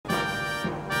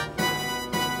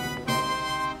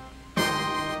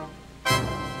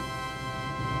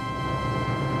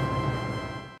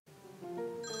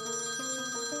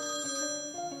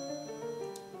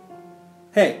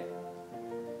Hey,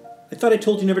 I thought I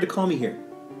told you never to call me here.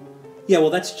 Yeah, well,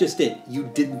 that's just it. You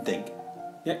didn't think.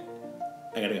 Yeah,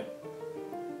 I gotta go.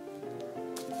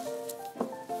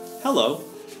 Hello,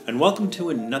 and welcome to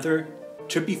another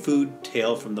Trippy Food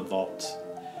Tale from the Vaults.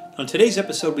 On today's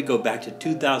episode, we go back to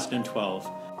 2012,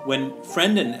 when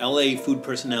friend and LA food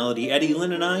personality Eddie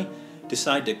Lin and I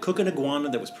decide to cook an iguana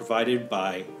that was provided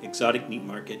by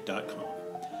exoticmeatmarket.com.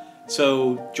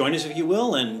 So join us if you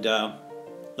will, and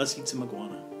let's eat some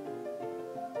iguana.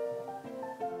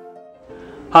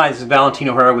 Hi, this is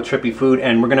Valentino Herrera with Trippy Food,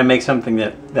 and we're going to make something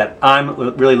that I'm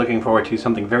really looking forward to,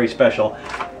 something very special,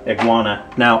 iguana.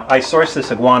 Now, I sourced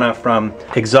this iguana from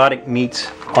Exotic Meats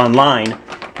online,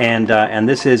 and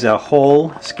this is a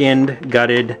whole skinned,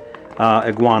 gutted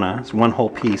iguana. It's one whole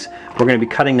piece. We're going to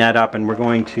be cutting that up, and we're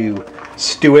going to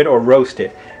stew it or roast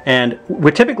it. And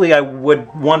typically I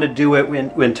would want to do it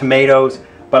in tomatoes,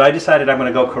 but I decided I'm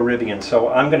going to go Caribbean, so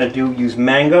I'm going to use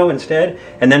mango instead.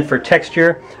 And then for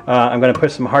texture, I'm going to put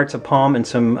some hearts of palm and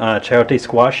some chayote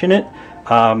squash in it.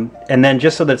 And then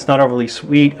just so that it's not overly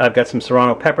sweet, I've got some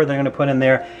serrano pepper that I'm going to put in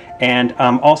there. And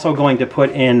I'm also going to put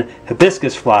in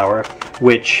hibiscus flower,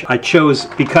 which I chose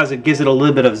because it gives it a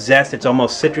little bit of zest. It's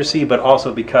almost citrusy, but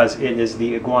also because it is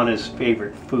the iguana's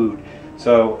favorite food.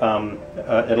 So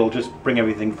it'll just bring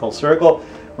everything full circle.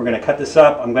 We're going to cut this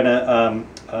up. I'm going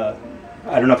to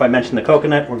I don't know if I mentioned the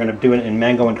coconut. We're going to do it in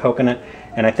mango and coconut,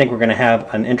 and I think we're going to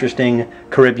have an interesting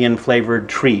Caribbean flavored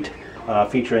treat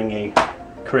featuring a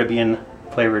Caribbean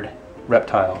flavored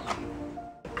reptile.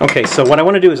 Okay, so what I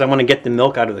want to do is I want to get the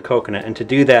milk out of the coconut, and to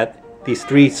do that, these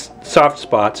three soft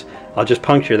spots, I'll just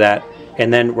puncture that,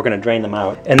 and then we're going to drain them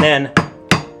out. And then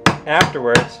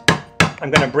afterwards, I'm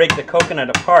going to break the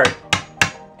coconut apart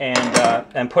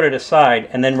and put it aside,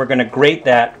 and then we're going to grate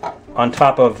that on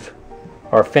top of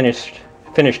our finished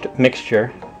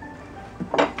mixture.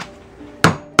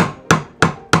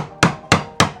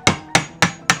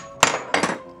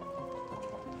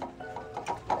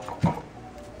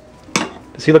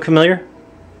 Does he look familiar?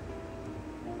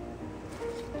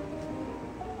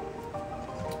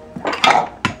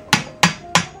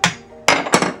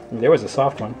 There was a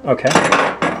soft one. Okay.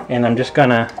 And I'm just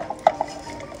gonna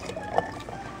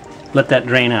let that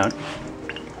drain out.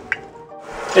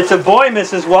 It's a boy,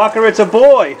 Mrs. Walker, it's a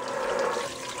boy!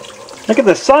 Look at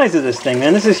the size of this thing,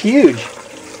 man. This is huge.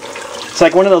 It's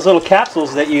like one of those little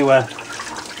capsules that you,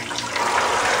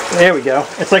 there we go.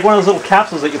 It's like one of those little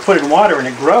capsules that you put in water and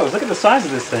it grows. Look at the size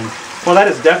of this thing. Well, that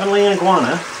is definitely an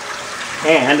iguana,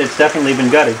 and it's definitely been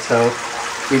gutted, so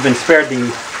we've been spared the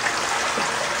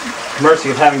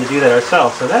mercy of having to do that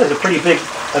ourselves. So that is a pretty big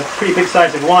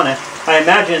sized iguana. I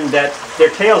imagine that their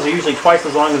tails are usually twice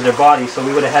as long as their bodies, so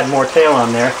we would have had more tail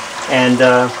on there. And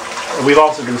we've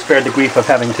also been spared the grief of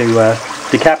having to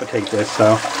decapitate this.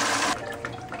 So.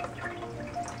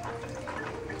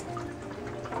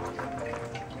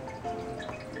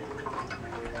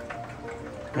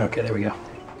 Okay, there we go.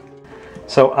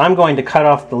 So I'm going to cut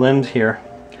off the limbs here.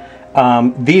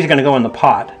 These are going to go in the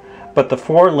pot, but the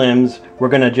four limbs we're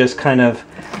going to just kind of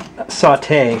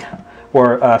saute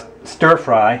or stir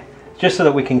fry, just so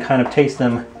that we can kind of taste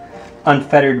them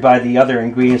unfettered by the other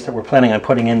ingredients that we're planning on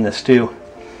putting in the stew.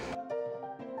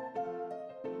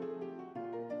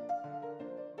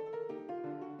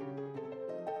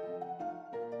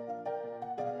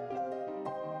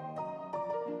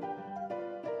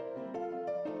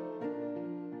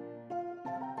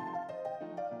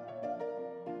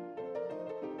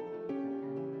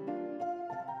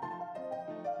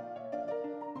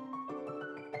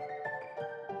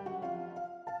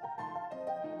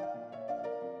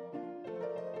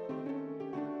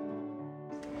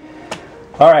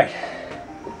 Alright.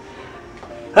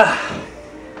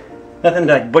 Nothing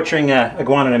like butchering an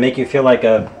iguana to make you feel like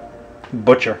a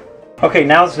butcher. Okay,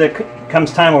 now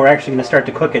comes time where we're actually going to start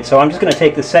to cook it. So I'm just going to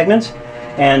take the segments,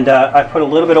 and I put a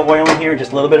little bit of oil in here,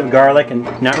 just a little bit of garlic, and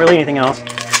not really anything else.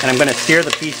 And I'm going to sear the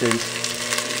pieces.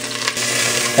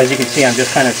 As you can see, I'm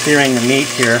just kind of searing the meat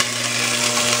here.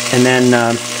 And then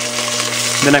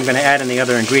I'm going to add in the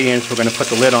other ingredients. We're going to put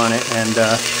the lid on it and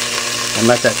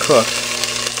let that cook.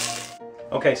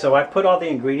 Okay, so I've put all the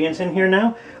ingredients in here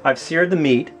now. I've seared the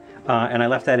meat, and I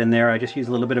left that in there. I just used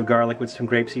a little bit of garlic with some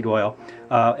grapeseed oil.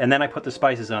 And then I put the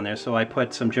spices on there. So I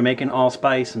put some Jamaican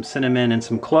allspice, some cinnamon, and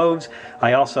some cloves.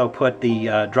 I also put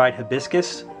the dried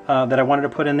hibiscus that I wanted to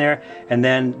put in there. And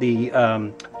then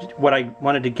what I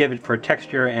wanted to give it for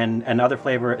texture and other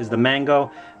flavor is the mango,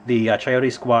 the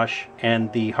chayote squash, and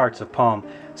the hearts of palm.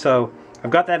 So I've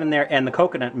got that in there, and the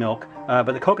coconut milk,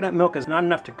 but the coconut milk is not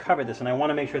enough to cover this, and I want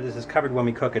to make sure this is covered when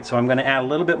we cook it. So I'm going to add a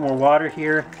little bit more water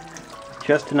here,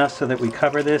 just enough so that we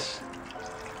cover this.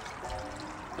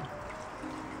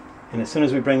 And as soon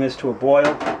as we bring this to a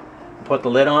boil, put the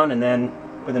lid on, and then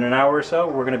within an hour or so,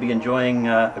 we're going to be enjoying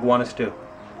iguana stew.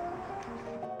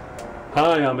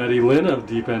 Hi, I'm Eddie Lin of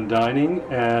Deep End Dining,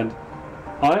 and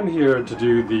I'm here to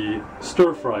do the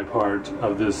stir-fry part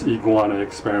of this iguana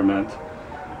experiment.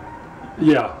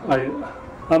 Yeah,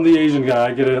 I'm the Asian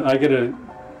guy. I get to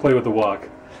play with the wok.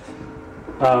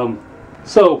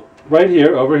 So right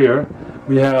here, over here,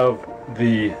 we have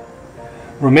the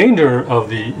remainder of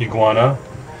the iguana,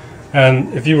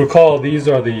 and if you recall, these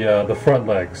are the front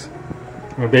legs.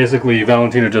 Basically,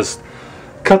 Valentina just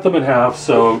cut them in half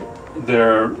so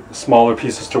they're smaller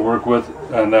pieces to work with,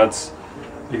 and that's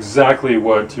exactly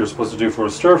what you're supposed to do for a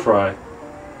stir fry,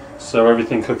 so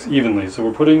everything cooks evenly. So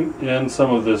we're putting in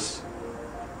some of this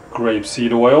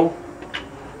grapeseed oil,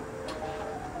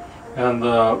 and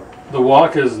the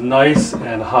wok is nice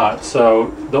and hot,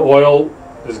 so the oil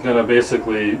is going to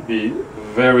basically be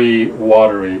very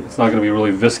watery. It's not going to be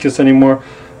really viscous anymore.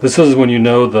 This is when you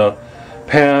know the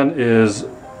pan is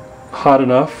hot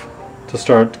enough to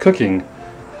start cooking.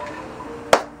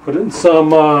 Put in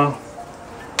some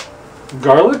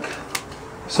garlic.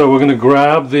 So we're going to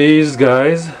grab these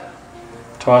guys,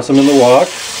 toss them in the wok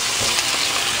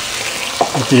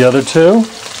with the other two.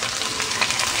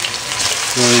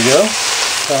 There we go.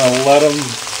 Let them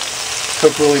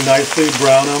cook really nicely,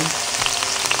 brown them.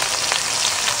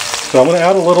 So I'm going to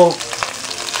add a little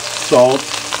salt,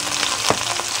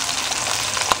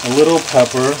 a little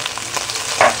pepper.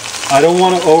 I don't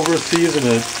want to over season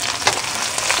it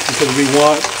because we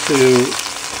want to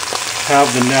have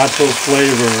the natural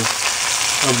flavor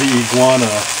of the iguana,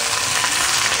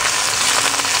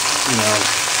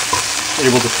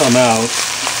 able to come out.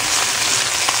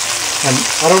 And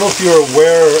I don't know if you're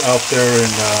aware out there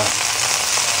in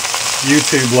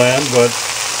YouTube land, but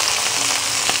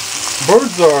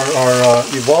birds are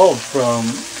evolved from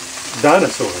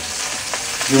dinosaurs.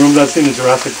 You remember that scene in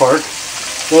Jurassic Park?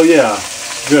 Well, yeah,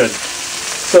 good.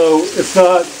 So it's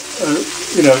not,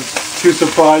 too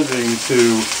surprising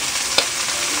to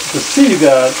see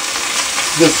that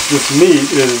this meat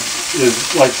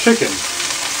is like chicken.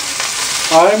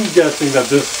 I'm guessing that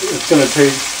it's going to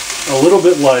taste a little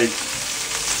bit like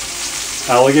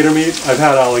alligator meat. I've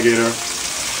had alligator,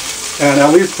 and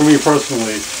at least for me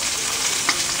personally,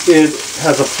 it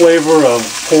has a flavor of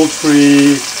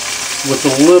poultry with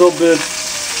a little bit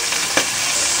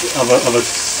of a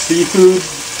seafood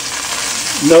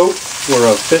note or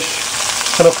a fish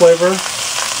kind of flavor.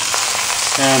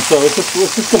 And so it's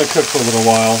just going to cook for a little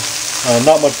while,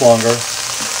 not much longer.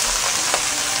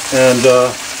 And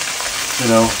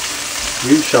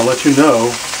we shall let you know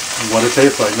what it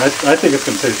tastes like. And I think it's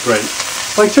going to taste great,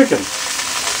 like chicken.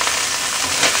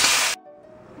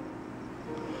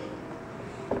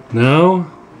 Now,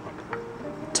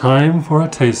 time for a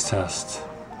taste test.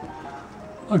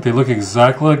 Look, they look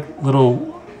exactly like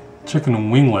little chicken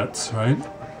winglets, right?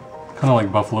 Kind of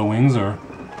like buffalo wings, or...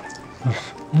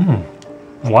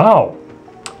 Wow!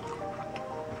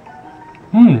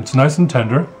 It's nice and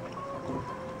tender.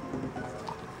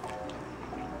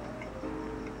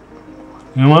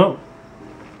 You know what?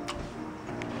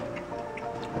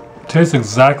 It tastes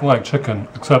exactly like chicken,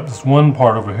 except this one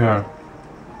part over here.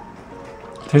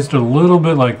 It tasted a little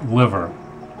bit like liver.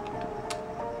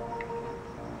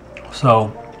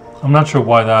 So, I'm not sure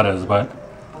why that is, but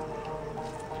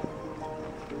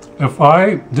if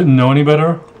I didn't know any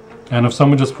better, and if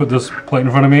someone just put this plate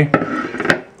in front of me,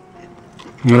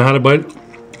 and I had a bite,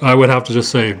 I would have to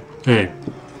just say, hey,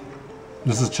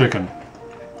 this is chicken.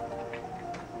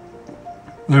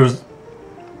 There's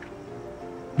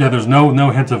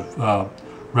no hint of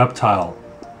reptile.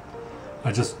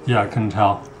 I couldn't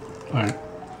tell.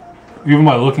 Even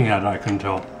by looking at it, I couldn't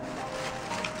tell.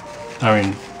 I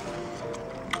mean,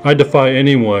 I defy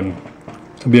anyone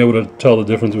to be able to tell the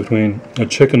difference between a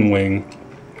chicken wing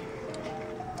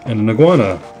and an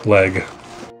iguana leg.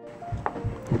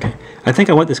 Okay, I think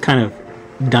I want this kind of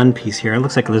done piece here. It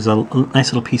looks like there's a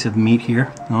nice little piece of meat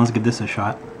here. Now let's give this a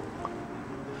shot.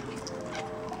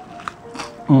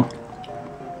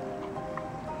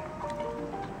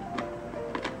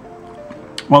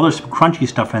 Well, there's some crunchy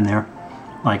stuff in there,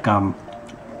 like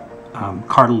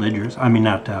cartilage, or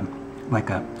like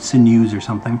sinews or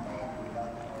something.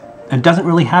 It doesn't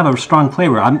really have a strong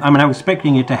flavor. I was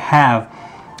expecting it to have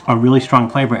a really strong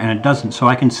flavor, and it doesn't. So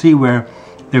I can see where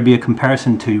there'd be a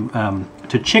comparison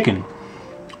to chicken,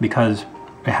 because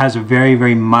it has a very,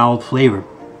 very mild flavor.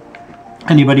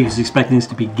 Anybody who's expecting this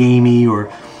to be gamey or,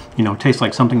 taste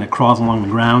like something that crawls along the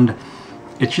ground,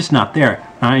 it's just not there.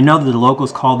 Now, I know that the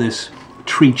locals call this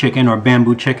tree chicken or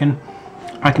bamboo chicken.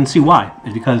 I can see why.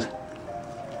 It's because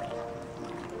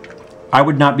I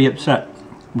would not be upset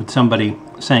with somebody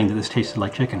saying that this tasted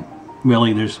like chicken.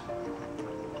 Really, there's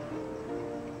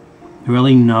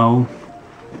really no,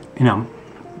 you know,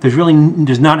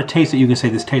 there's not a taste that you can say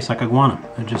this tastes like iguana.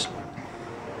 It just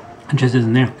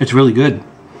isn't there. It's really good,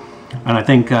 and I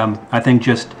think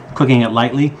just cooking it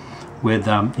lightly with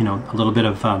you know, a little bit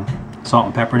of salt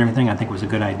and pepper and everything, I think was a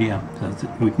good idea. So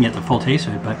we can get the full taste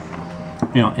of it, but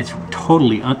you know, it's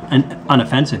totally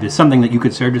unoffensive. It's something that you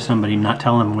could serve to somebody, not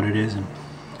tell them what it is,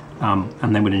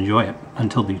 and they would enjoy it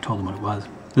until you told them what it was.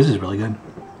 This is really good.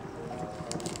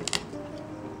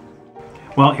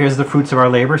 Well, here's the fruits of our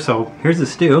labor. So here's the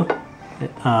stew.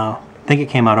 I think it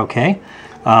came out okay.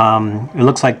 It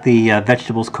looks like the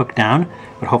vegetables cooked down,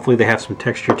 but hopefully they have some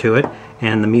texture to it.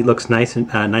 And the meat looks nice and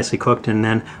nicely cooked. And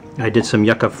then I did some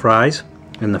yucca fries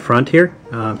in the front here.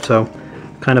 So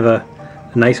kind of a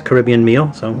nice Caribbean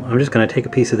meal. So I'm just going to take a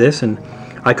piece of this, and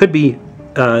I could be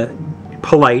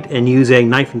polite and use a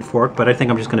knife and fork, but I think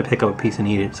I'm just going to pick up a piece and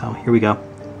eat it. So here we go.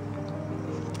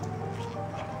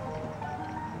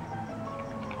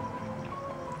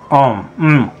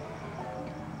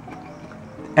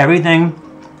 Everything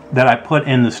that I put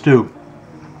in the stew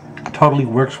totally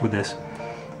works with this.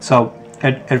 So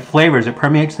it flavors, it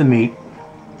permeates the meat.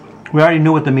 We already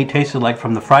knew what the meat tasted like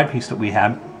from the fried piece that we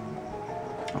had,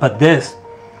 but this,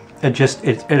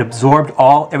 it absorbed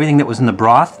everything that was in the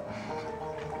broth.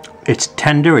 It's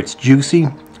tender, it's juicy.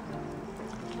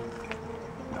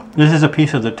 This is a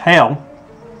piece of the tail.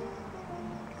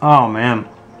 Oh man.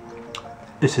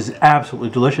 This is absolutely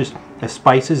delicious. The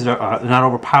spices are not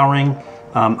overpowering.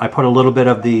 I put a little bit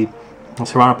of the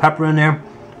serrano pepper in there,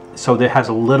 so it has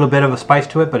a little bit of a spice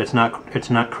to it, but it's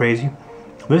not crazy.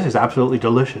 This is absolutely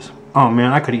delicious. Oh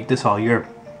man, I could eat this all year.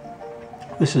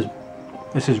 This is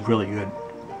really good.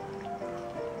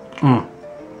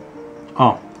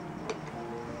 Oh,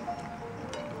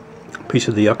 piece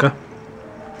of the yucca.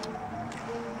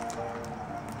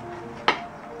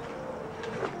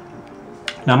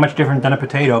 Not much different than a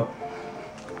potato,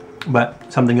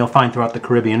 but something you'll find throughout the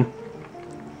Caribbean.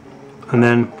 And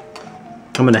then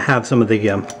I'm going to have some of the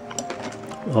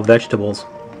vegetables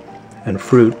and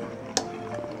fruit.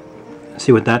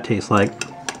 See what that tastes like.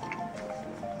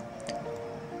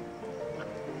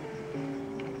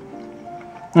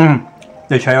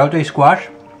 The chayote squash,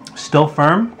 still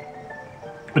firm.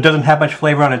 It doesn't have much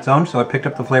flavor on its own, so I picked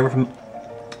up the flavor from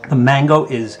the mango.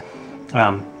 Is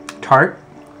tart.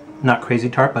 Not crazy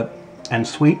tart, and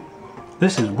sweet.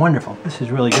 This is wonderful. This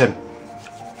is really good.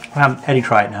 Eddie,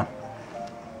 try it now.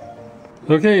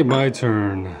 Okay, my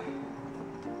turn.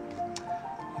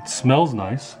 It smells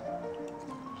nice.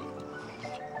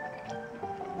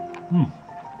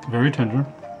 Very tender.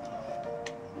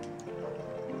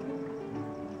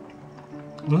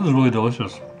 This is really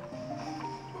delicious.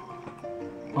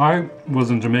 I was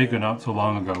in Jamaica not so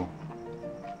long ago,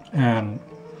 and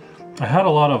I had a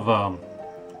lot of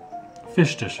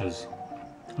fish dishes,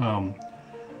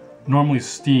 normally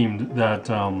steamed, that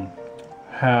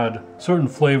had certain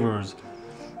flavors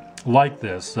like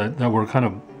this that were kind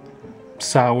of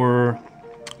sour,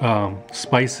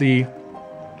 spicy,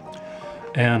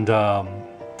 and a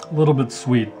little bit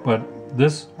sweet. But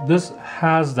this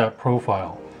has that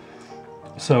profile.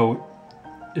 So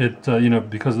it you know,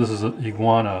 because this is an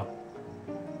iguana,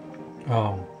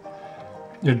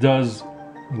 it does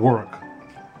work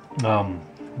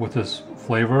with this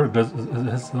flavor. It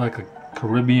has like a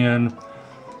Caribbean,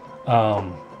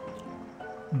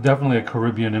 definitely a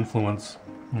Caribbean influence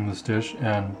in this dish,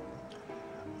 and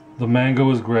the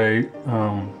mango is great.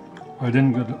 I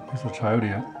didn't get a piece of chayote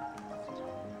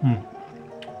yet.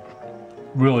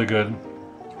 Really good.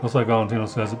 Just like Valentino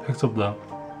says, it picks up the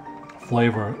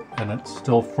flavor and it's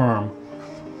still firm.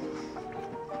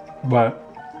 But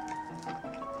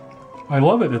I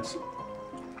love it.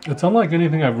 It's unlike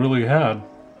anything I've really had.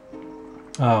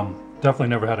 Definitely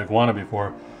never had iguana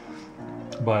before,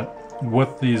 but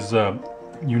with these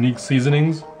unique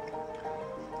seasonings,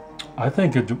 I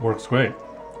think it works great.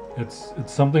 It's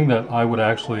something that I would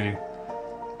actually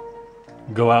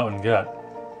go out and get.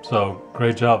 So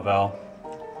great job, Val.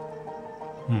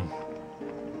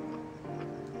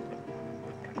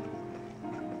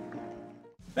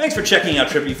 Thanks for checking out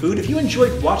Trippy Food. If you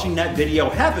enjoyed watching that video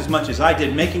half as much as I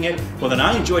did making it, well then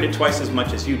I enjoyed it twice as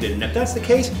much as you did. And if that's the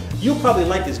case, you'll probably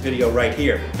like this video right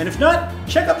here. And if not,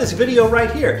 check out this video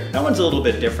right here. That one's a little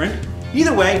bit different.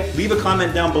 Either way, leave a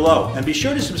comment down below. And be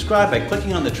sure to subscribe by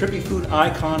clicking on the Trippy Food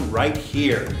icon right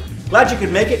here. Glad you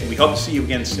could make it, and we hope to see you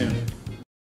again soon.